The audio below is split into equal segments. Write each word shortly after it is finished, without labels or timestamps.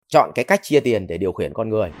chọn cái cách chia tiền để điều khiển con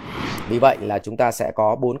người. Vì vậy là chúng ta sẽ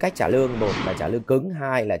có 4 cách trả lương. Một là trả lương cứng,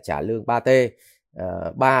 2 là trả lương 3T,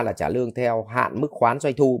 3 là trả lương theo hạn mức khoán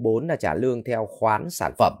doanh thu, 4 là trả lương theo khoán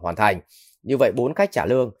sản phẩm hoàn thành. Như vậy 4 cách trả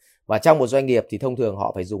lương. Và trong một doanh nghiệp thì thông thường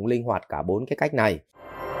họ phải dùng linh hoạt cả 4 cái cách này.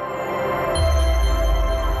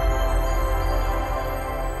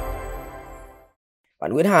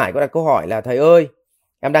 Bạn Nguyễn Hải có đặt câu hỏi là: thầy ơi,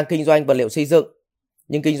 em đang kinh doanh vật liệu xây dựng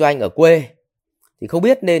nhưng kinh doanh ở quê thì không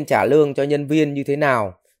biết nên trả lương cho nhân viên như thế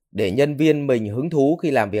nào để nhân viên mình hứng thú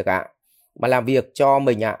khi làm việc ạ. Mà làm việc cho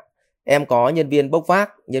mình ạ. Em có nhân viên bốc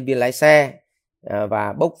vác, nhân viên lái xe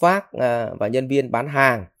và bốc vác và nhân viên bán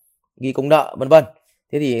hàng, ghi công nợ vân vân.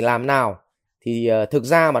 Thế thì làm nào? Thì thực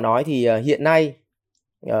ra mà nói thì hiện nay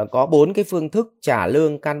có 4 cái phương thức trả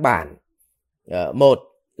lương căn bản. Một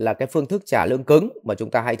là cái phương thức trả lương cứng mà chúng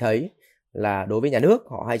ta hay thấy là đối với nhà nước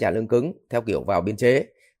họ hay trả lương cứng theo kiểu vào biên chế,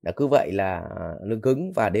 là cứ vậy là lương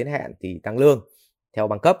cứng và đến hẹn thì tăng lương theo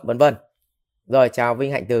bằng cấp vân vân. Rồi, chào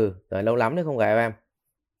Vinh Hạnh Từ, rồi lâu lắm nữa không gặp em.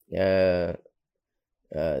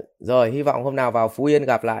 Rồi, hy vọng hôm nào vào Phú Yên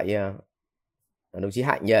gặp lại đồng chí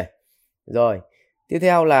Hạnh nhỉ. Rồi, tiếp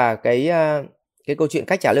theo là cái câu chuyện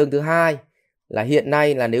cách trả lương thứ hai là hiện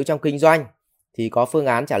nay là nếu trong kinh doanh thì có phương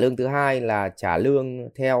án trả lương thứ hai là trả lương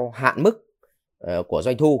theo hạn mức của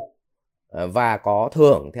doanh thu và có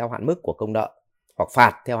thưởng theo hạn mức của công nợ hoặc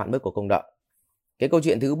phạt theo hạn mức của công nợ. Cái câu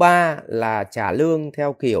chuyện thứ ba là trả lương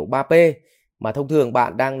theo kiểu 3P mà thông thường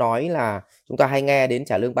bạn đang nói là chúng ta hay nghe đến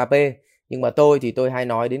trả lương 3P, nhưng mà tôi hay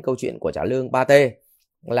nói đến câu chuyện của trả lương 3T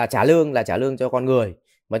là trả lương cho con người.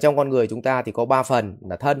 Mà trong con người chúng ta thì có 3 phần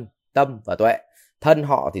là thân, tâm và tuệ. Thân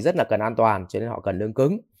họ thì rất là cần an toàn cho nên họ cần lương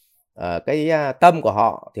cứng. Cái tâm của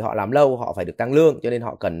họ thì họ làm lâu họ phải được tăng lương cho nên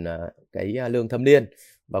họ cần cái lương thâm niên.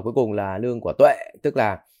 Và cuối cùng là lương của tuệ, tức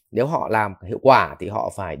là nếu họ làm hiệu quả thì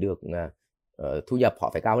họ phải được thu nhập họ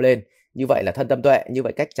phải cao lên. Như vậy là thân tâm tuệ. Như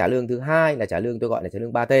vậy cách trả lương thứ hai là trả lương tôi gọi là trả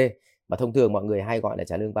lương 3T mà thông thường mọi người hay gọi là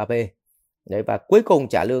trả lương 3P. Đấy, và cuối cùng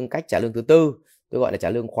cách trả lương thứ tư tôi gọi là trả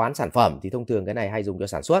lương khoán sản phẩm, thì thông thường cái này hay dùng cho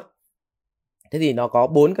sản xuất. Thế thì nó có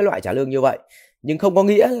 4 cái loại trả lương như vậy, nhưng không có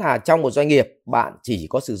nghĩa là trong một doanh nghiệp bạn chỉ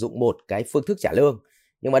có sử dụng một cái phương thức trả lương.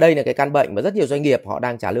 Nhưng mà đây là cái căn bệnh mà rất nhiều doanh nghiệp họ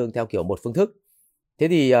đang trả lương theo kiểu một phương thức. Thế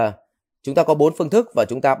thì chúng ta có 4 phương thức và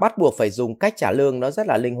chúng ta bắt buộc phải dùng cách trả lương nó rất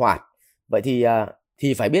là linh hoạt. Vậy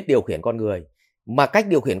thì phải biết điều khiển con người. Mà cách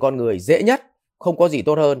điều khiển con người dễ nhất, không có gì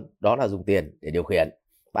tốt hơn, đó là dùng tiền để điều khiển.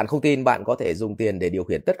 Bạn không tin, bạn có thể dùng tiền để điều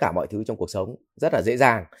khiển tất cả mọi thứ trong cuộc sống rất là dễ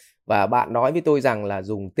dàng. Và bạn nói với tôi rằng là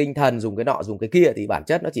dùng tinh thần, dùng cái nọ, dùng cái kia thì bản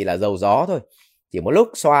chất nó chỉ là dầu gió thôi. Chỉ một lúc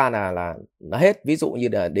xoa là nó hết. Ví dụ như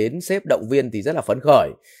là đến sếp động viên thì rất là phấn khởi,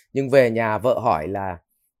 nhưng về nhà vợ hỏi là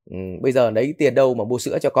bây giờ lấy tiền đâu mà mua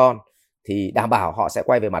sữa cho con, thì đảm bảo họ sẽ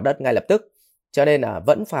quay về mặt đất ngay lập tức. Cho nên là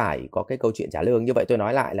vẫn phải có cái câu chuyện trả lương. Như vậy tôi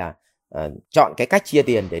nói lại là chọn cái cách chia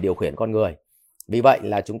tiền để điều khiển con người. Vì vậy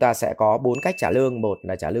là chúng ta sẽ có 4 cách trả lương. Một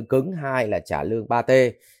là trả lương cứng, 2 là trả lương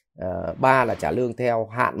 3T, 3 là trả lương theo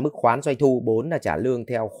hạn mức khoán doanh thu, 4 là trả lương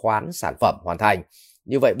theo khoán sản phẩm hoàn thành.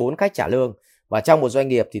 Như vậy 4 cách trả lương. Và trong một doanh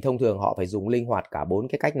nghiệp thì thông thường họ phải dùng linh hoạt cả 4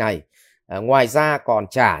 cái cách này. Ngoài ra còn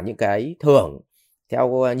trả những cái thưởng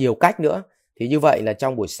theo nhiều cách nữa. Thì như vậy là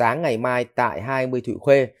trong buổi sáng ngày mai tại 20 Thụy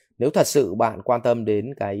Khuê, nếu thật sự bạn quan tâm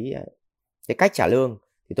đến cái cách trả lương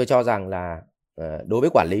thì tôi cho rằng là đối với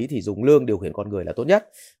quản lý thì dùng lương điều khiển con người là tốt nhất.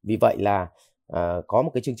 Vì vậy là có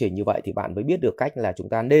một cái chương trình như vậy thì bạn mới biết được cách là chúng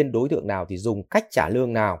ta nên đối tượng nào thì dùng cách trả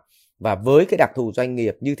lương nào, và với cái đặc thù doanh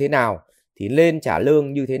nghiệp như thế nào thì lên trả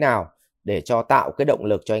lương như thế nào để cho tạo cái động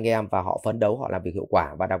lực cho anh em và họ phấn đấu, họ làm việc hiệu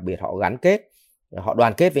quả, và đặc biệt họ gắn kết, họ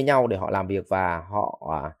đoàn kết với nhau để họ làm việc và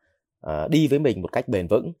họ đi với mình một cách bền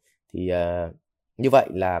vững. Thì như vậy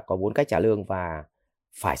là có 4 cách trả lương và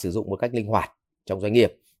phải sử dụng một cách linh hoạt trong doanh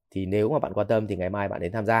nghiệp. Thì nếu mà bạn quan tâm thì ngày mai bạn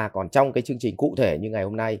đến tham gia. Còn trong cái chương trình cụ thể như ngày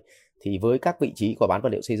hôm nay thì với các vị trí của bán vật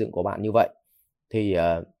liệu xây dựng của bạn như vậy thì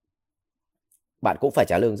bạn cũng phải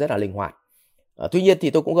trả lương rất là linh hoạt. Tuy nhiên thì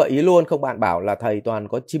tôi cũng gợi ý luôn, không bạn bảo là thầy toàn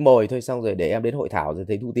có chim mồi thôi, xong rồi để em đến hội thảo rồi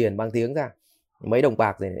thầy thu tiền mang tiếng ra mấy đồng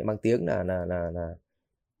bạc rồi mang tiếng là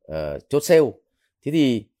chốt sale. Thế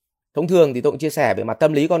thì thông thường thì tôi cũng chia sẻ về mặt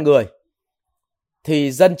tâm lý con người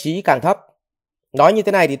thì dân trí càng thấp. Nói như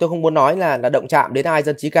thế này thì tôi không muốn nói là động chạm đến ai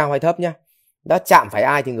dân trí cao hay thấp nhá. Đã chạm phải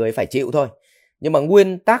ai thì người ấy phải chịu thôi. Nhưng mà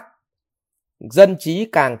nguyên tắc dân trí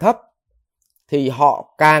càng thấp thì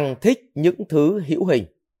họ càng thích những thứ hữu hình,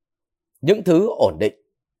 những thứ ổn định.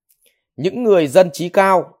 Những người dân trí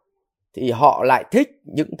cao thì họ lại thích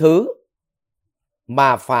những thứ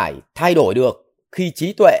mà phải thay đổi được khi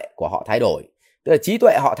trí tuệ của họ thay đổi. Tức là trí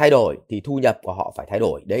tuệ họ thay đổi thì thu nhập của họ phải thay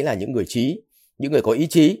đổi. Đấy là những người trí, những người có ý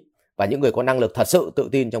chí và những người có năng lực thật sự tự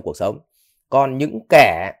tin trong cuộc sống. Còn những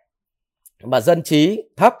kẻ mà dân trí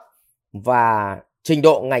thấp và trình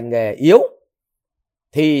độ ngành nghề yếu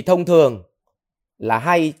thì thông thường là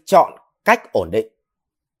hay chọn cách ổn định.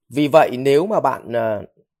 Vì vậy nếu mà bạn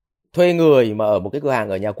thuê người mà ở một cái cửa hàng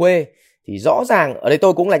ở nhà quê thì rõ ràng, ở đây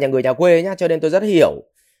tôi cũng là người nhà quê nhá, cho nên tôi rất hiểu,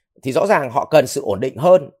 thì rõ ràng họ cần sự ổn định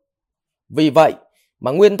hơn. Vì vậy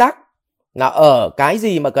mà nguyên tắc là ở cái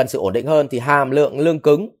gì mà cần sự ổn định hơn thì hàm lượng lương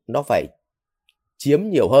cứng nó phải chiếm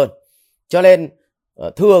nhiều hơn. Cho nên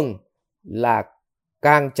thường là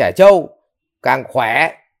càng trẻ trâu, càng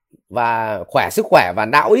khỏe và sức khỏe và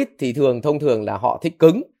não ít thì thông thường là họ thích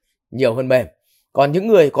cứng nhiều hơn mềm. Còn những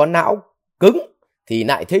người có não cứng thì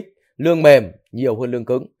lại thích lương mềm nhiều hơn lương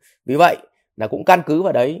cứng. Vì vậy là cũng căn cứ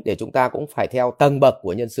vào đấy để chúng ta cũng phải theo tầng bậc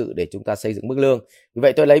của nhân sự để chúng ta xây dựng mức lương. Vì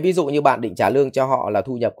vậy tôi lấy ví dụ như bạn định trả lương cho họ là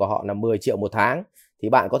thu nhập của họ là 10 triệu một tháng thì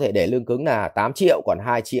bạn có thể để lương cứng là 8 triệu, còn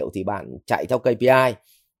 2 triệu thì bạn chạy theo KPI.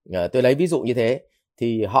 Tôi lấy ví dụ như thế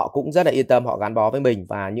thì họ cũng rất là yên tâm, họ gắn bó với mình,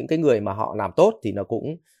 và những cái người mà họ làm tốt thì nó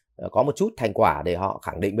cũng có một chút thành quả để họ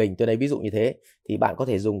khẳng định mình. Tôi lấy ví dụ như thế thì bạn có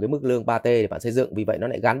thể dùng cái mức lương 3T để bạn xây dựng. Vì vậy nó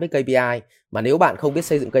lại gắn với KPI, mà nếu bạn không biết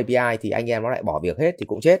xây dựng KPI thì anh em nó lại bỏ việc hết thì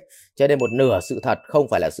cũng chết. Cho nên một nửa sự thật không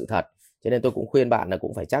phải là sự thật. Cho nên tôi cũng khuyên bạn là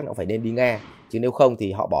cũng phải nên đi nghe, chứ nếu không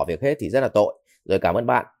thì họ bỏ việc hết thì rất là tội. Rồi, cảm ơn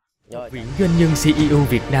bạn. Viện Doanh nhân CEO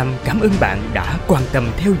Việt Nam cảm ơn bạn đã quan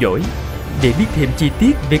tâm theo dõi. Để biết thêm chi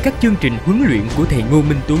tiết về các chương trình huấn luyện của thầy Ngô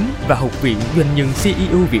Minh Tuấn và Học viện Doanh nhân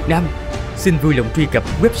CEO Việt Nam, xin vui lòng truy cập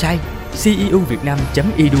website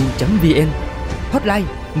ceovietnam.edu.vn, hotline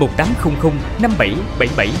 1800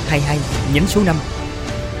 577722 nhánh số 5.